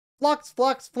Flux,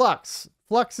 Flux, Flux.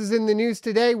 Flux is in the news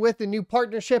today with a new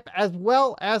partnership as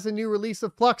well as a new release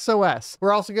of FluxOS.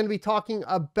 We're also going to be talking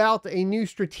about a new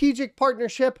strategic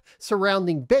partnership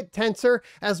surrounding Bittensor,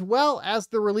 as well as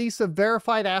the release of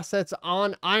verified assets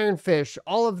on IronFish.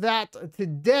 All of that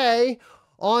today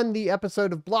on the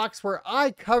episode of Blocks, where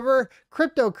I cover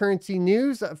cryptocurrency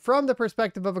news from the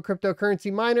perspective of a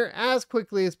cryptocurrency miner as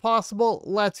quickly as possible.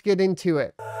 Let's get into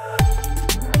it.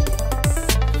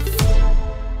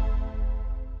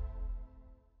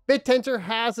 Bittensor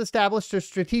has established a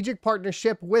strategic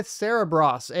partnership with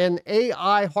Cerberus, an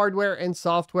AI hardware and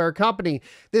software company.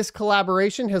 This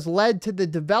collaboration has led to the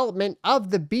development of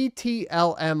the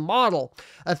BTLM model,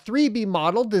 a 3B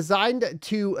model designed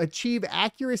to achieve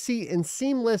accuracy and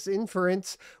seamless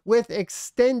inference with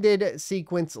extended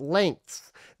sequence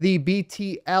lengths. The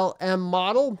BTLM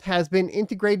model has been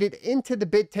integrated into the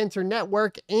Bittensor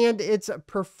network, and its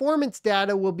performance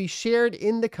data will be shared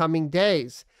in the coming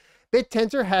days.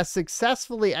 Bittensor has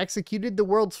successfully executed the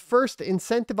world's first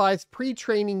incentivized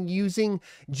pre-training using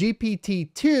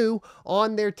GPT-2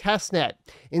 on their testnet.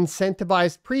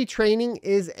 Incentivized pre-training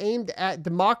is aimed at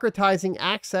democratizing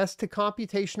access to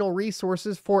computational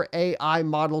resources for AI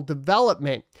model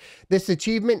development. This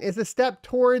achievement is a step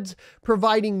towards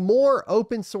providing more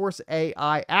open source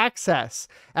AI access.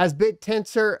 As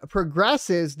Bittensor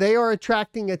progresses, they are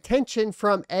attracting attention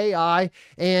from AI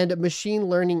and machine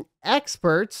learning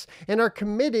experts and are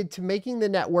committed to making the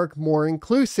network more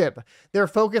inclusive. Their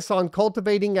focus on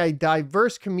cultivating a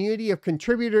diverse community of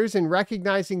contributors and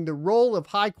recognizing the role of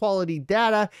high-quality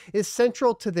data is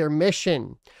central to their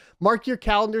mission. Mark your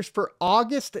calendars for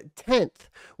August 10th,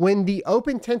 when the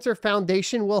Open Tensor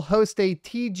Foundation will host a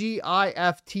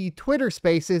TGIFT Twitter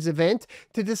Spaces event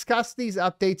to discuss these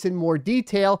updates in more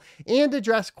detail and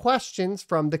address questions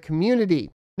from the community.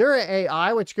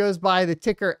 NuerAI, which goes by the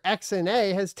ticker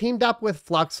XNA, has teamed up with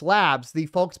Flux Labs, the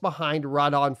folks behind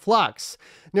Run on Flux.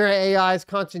 NuerAI's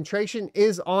concentration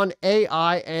is on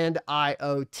AI and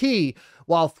IoT,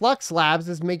 while Flux Labs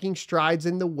is making strides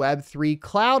in the Web3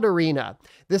 cloud arena.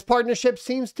 This partnership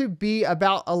seems to be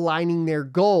about aligning their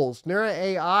goals.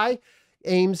 NuerAI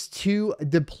aims to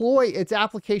deploy its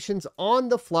applications on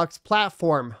the Flux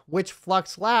platform, which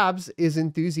Flux Labs is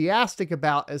enthusiastic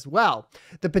about as well.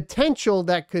 The potential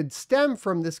that could stem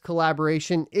from this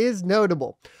collaboration is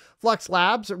notable. Flux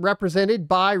Labs, represented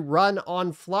by Run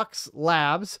on Flux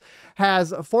Labs,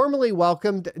 has formally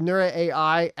welcomed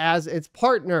NuerAI as its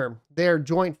partner. Their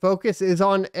joint focus is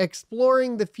on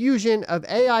exploring the fusion of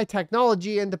AI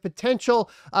technology and the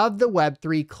potential of the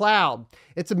Web3 cloud.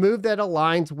 It's a move that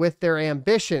aligns with their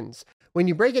ambitions. When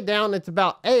you break it down, it's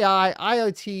about AI,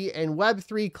 IoT, and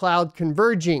Web3 cloud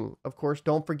converging. Of course,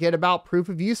 don't forget about proof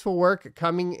of useful work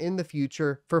coming in the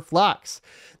future for Flux.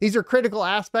 These are critical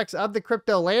aspects of the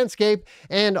crypto landscape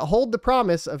and hold the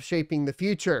promise of shaping the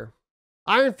future.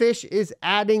 IronFish is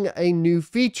adding a new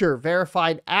feature,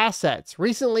 verified assets.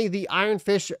 Recently, the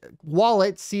IronFish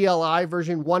wallet CLI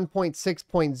version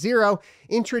 1.6.0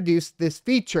 introduced this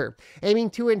feature,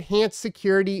 aiming to enhance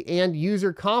security and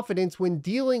user confidence when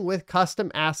dealing with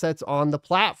custom assets on the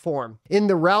platform. In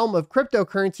the realm of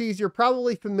cryptocurrencies, you're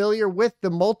probably familiar with the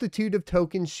multitude of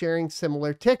tokens sharing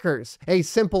similar tickers. A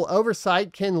simple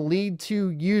oversight can lead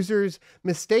to users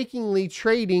mistakenly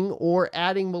trading or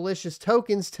adding malicious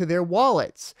tokens to their wallets.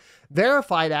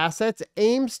 Verified assets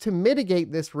aims to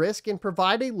mitigate this risk and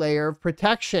provide a layer of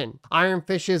protection.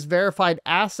 IronFish's verified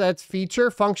assets feature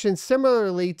functions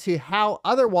similarly to how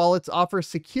other wallets offer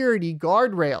security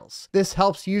guardrails. This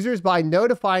helps users by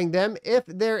notifying them if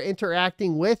they're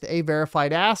interacting with a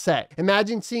verified asset.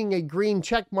 Imagine seeing a green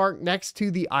check mark next to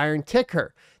the Iron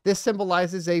ticker. This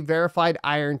symbolizes a verified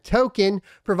Iron token,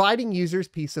 providing users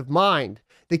peace of mind.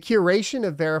 The curation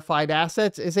of verified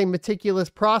assets is a meticulous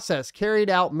process carried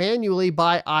out manually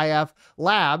by IF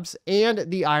Labs and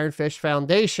the IronFish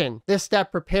Foundation. This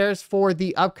step prepares for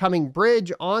the upcoming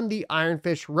bridge on the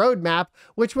IronFish roadmap,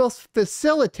 which will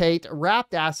facilitate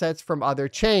wrapped assets from other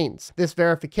chains. This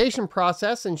verification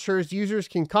process ensures users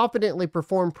can confidently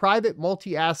perform private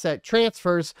multi-asset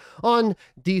transfers on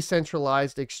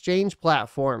decentralized exchange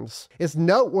platforms. It's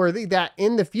noteworthy that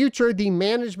in the future, the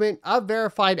management of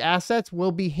verified assets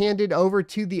will be handed over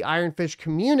to the IronFish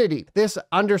community. This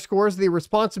underscores the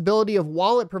responsibility of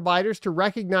wallet providers to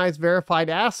recognize verified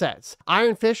assets.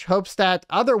 IronFish hopes that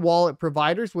other wallet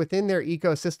providers within their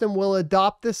ecosystem will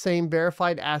adopt the same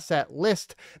verified asset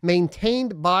list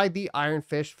maintained by the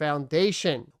IronFish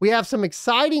Foundation. We have some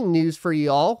exciting news for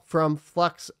y'all from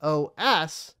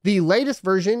FluxOS. The latest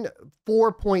version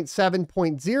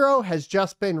 4.7.0 has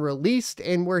just been released,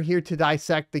 and we're here to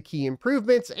dissect the key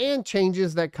improvements and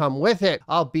changes that come with it,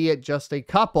 albeit just a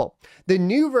couple. The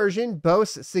new version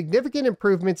boasts significant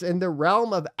improvements in the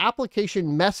realm of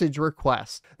application message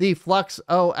requests. The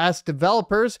FluxOS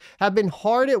developers have been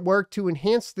hard at work to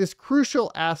enhance this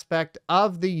crucial aspect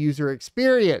of the user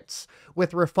experience.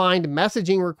 With refined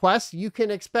messaging requests, you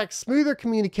can expect smoother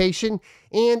communication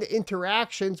and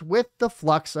interactions with the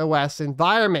FluxOS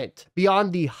environment.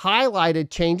 Beyond the highlighted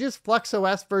changes,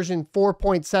 FluxOS version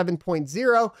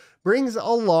 4.7.0 brings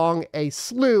along a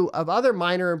slew of other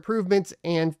minor improvements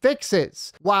and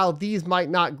fixes. While these might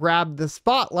not grab the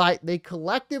spotlight, they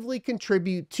collectively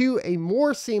contribute to a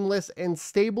more seamless and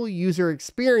stable user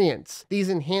experience. These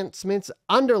enhancements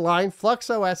underline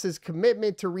FluxOS's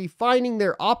commitment to refining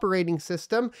their operating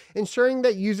system, ensuring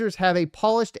that users have a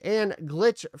polished and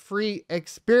glitch-free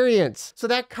experience. So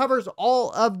that covers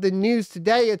all of the news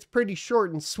today. It's pretty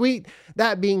short and sweet.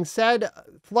 That being said,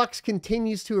 Flux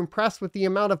continues to impress with the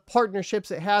amount of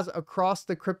partnerships it has across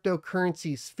the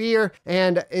cryptocurrency sphere,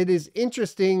 and it is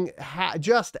interesting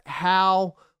just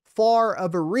how far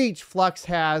of a reach Flux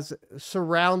has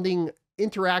surrounding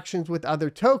interactions with other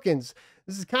tokens.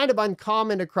 This is kind of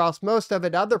uncommon across most of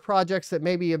it. Other projects that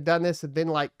maybe have done this have been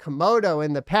like Komodo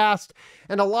in the past,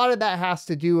 and a lot of that has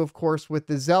to do, of course, with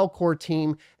the ZIL core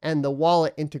team and the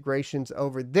wallet integrations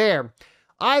over there.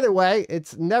 Either way,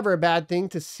 it's never a bad thing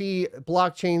to see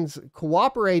blockchains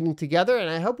cooperating together, and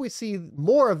I hope we see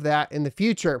more of that in the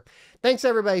future. Thanks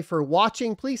everybody for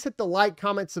watching. Please hit the like,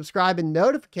 comment, subscribe, and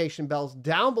notification bells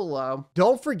down below.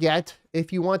 Don't forget,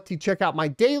 if you want to check out my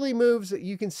daily moves,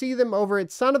 you can see them over at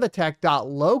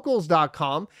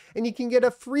sonofatech.locals.com, and you can get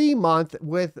a free month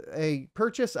with a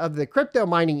purchase of the crypto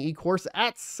mining e-course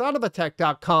at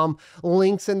sonofatech.com.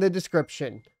 Links in the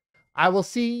description. I will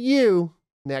see you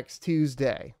next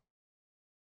Tuesday.